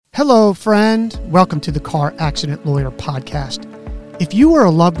Hello, friend. Welcome to the Car Accident Lawyer Podcast. If you or a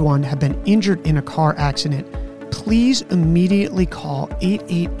loved one have been injured in a car accident, please immediately call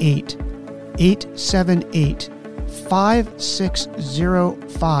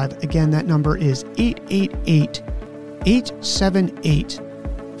 888-878-5605. Again, that number is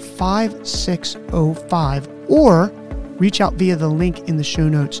 888-878-5605, or reach out via the link in the show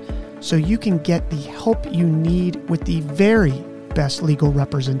notes so you can get the help you need with the very best legal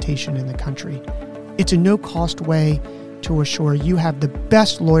representation in the country. It's a no-cost way to assure you have the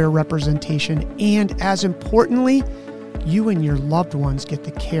best lawyer representation, and as importantly, you and your loved ones get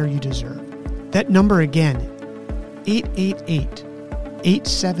the care you deserve. That number again,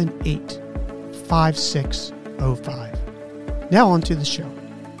 888-878-5605. Now on to the show.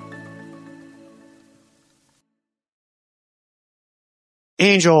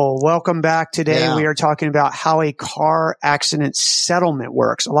 Angel, welcome back. Today we are talking about how a car accident settlement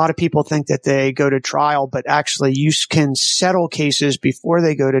works. A lot of people think that they go to trial, but actually you can settle cases before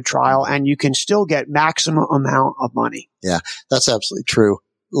they go to trial and you can still get maximum amount of money. Yeah, that's absolutely true.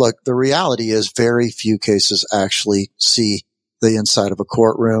 Look, the reality is very few cases actually see the inside of a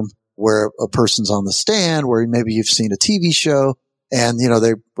courtroom where a person's on the stand, where maybe you've seen a TV show and, you know,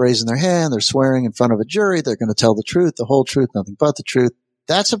 they're raising their hand, they're swearing in front of a jury, they're going to tell the truth, the whole truth, nothing but the truth.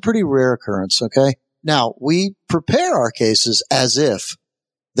 That's a pretty rare occurrence, okay? Now, we prepare our cases as if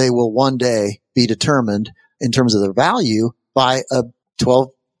they will one day be determined in terms of their value by 12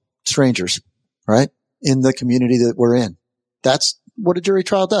 strangers, right, in the community that we're in. That's what a jury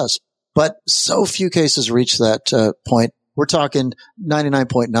trial does. But so few cases reach that point. We're talking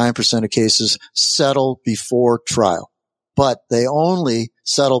 99.9% of cases settle before trial. But they only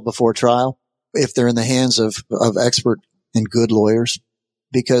settle before trial if they're in the hands of expert and good lawyers.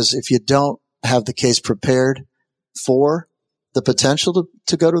 Because if you don't have the case prepared for the potential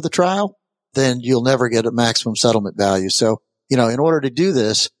to go to the trial, then you'll never get a maximum settlement value. So, you know, in order to do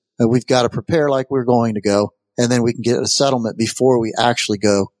this, we've got to prepare like we're going to go, and then we can get a settlement before we actually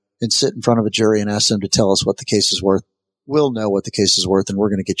go and sit in front of a jury and ask them to tell us what the case is worth. We'll know what the case is worth, and we're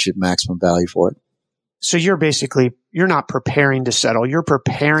going to get you maximum value for it. So you're not preparing to settle. You're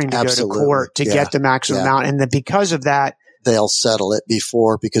preparing to Absolutely. Go to court to get the maximum amount. And then because of that, they'll settle it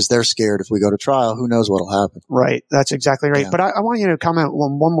before, because they're scared if we go to trial, who knows what'll happen. Right. That's exactly right. Yeah. But I want you to comment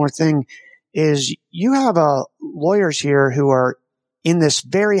on one more thing is you have lawyers here who are in this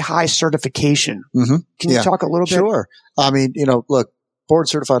very high certification. Mm-hmm. Can you talk a little bit? Sure. I mean, you know, look, board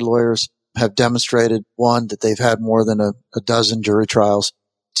certified lawyers have demonstrated, one, that they've had more than a dozen jury trials.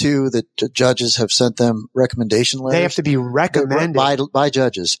 Two, that judges have sent them recommendation letters. They have to be recommended by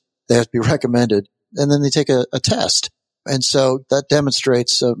judges. They have to be recommended, and then they take a test. And so that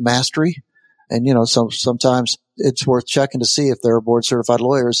demonstrates mastery. And, you know, sometimes it's worth checking to see if there are board certified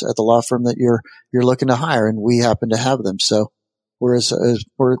lawyers at the law firm that you're looking to hire. And we happen to have them. So we're the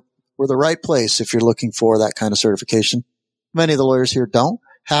right place if you're looking for that kind of certification. Many of the lawyers here don't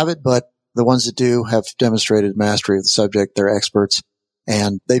have it, but the ones that do have demonstrated mastery of the subject. They're experts,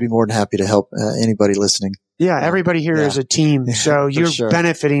 and they'd be more than happy to help anybody listening. Yeah, everybody here is a team. So you're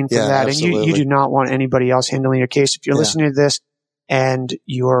benefiting from that. Absolutely. And you do not want anybody else handling your case. If you're listening to this and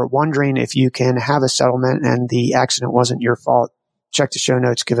you're wondering if you can have a settlement and the accident wasn't your fault, check the show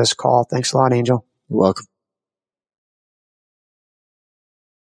notes. Give us a call. Thanks a lot, Angel. You're welcome.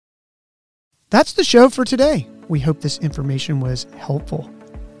 That's the show for today. We hope this information was helpful.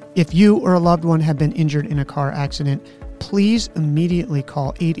 If you or a loved one have been injured in a car accident, please immediately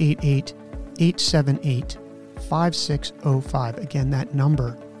call 888-878-5605. Again, that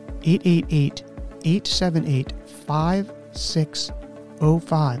number,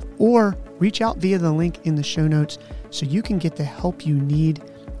 888-878-5605. Or reach out via the link in the show notes so you can get the help you need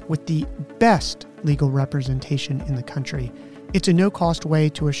with the best legal representation in the country. It's a no-cost way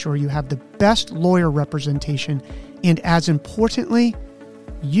to assure you have the best lawyer representation, and as importantly,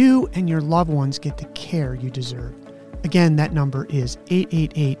 you and your loved ones get the care you deserve. Again, that number is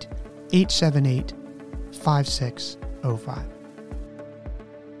 888-878-5605.